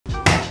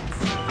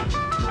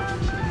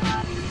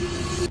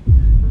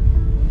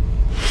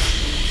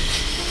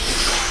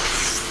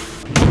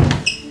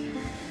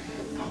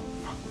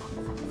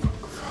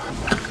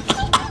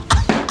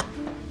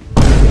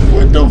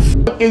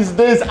is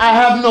this? I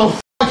have no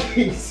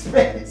fucking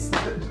space.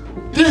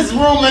 This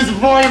room is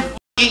for a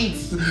fucking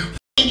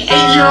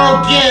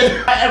 8-year-old kid.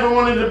 If I ever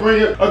wanted to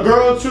bring a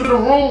girl to the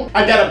room,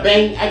 I gotta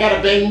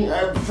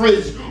bang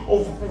fridge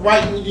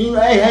right.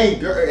 Hey,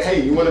 girl,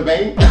 hey, you wanna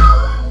bang?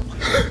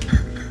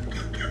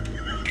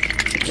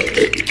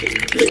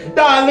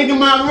 Dog, look at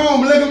my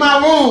room, look at my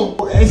room.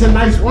 It's a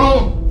nice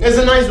room. It's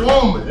a nice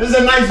room. It's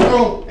a nice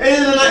room.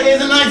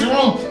 It's a nice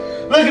room.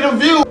 Look at the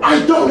view.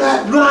 I don't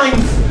have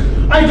blinds.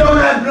 I don't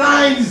have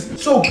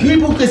blinds. So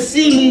people could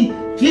see me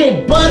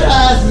get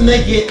butt-ass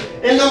naked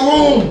in the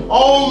room.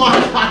 Oh my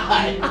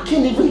God. I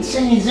can't even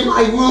change in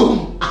my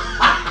room.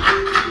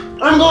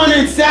 I'm going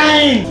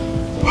insane.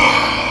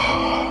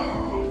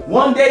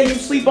 One day you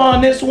sleep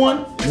on this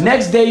one,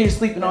 next day you're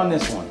sleeping on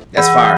this one. That's fire.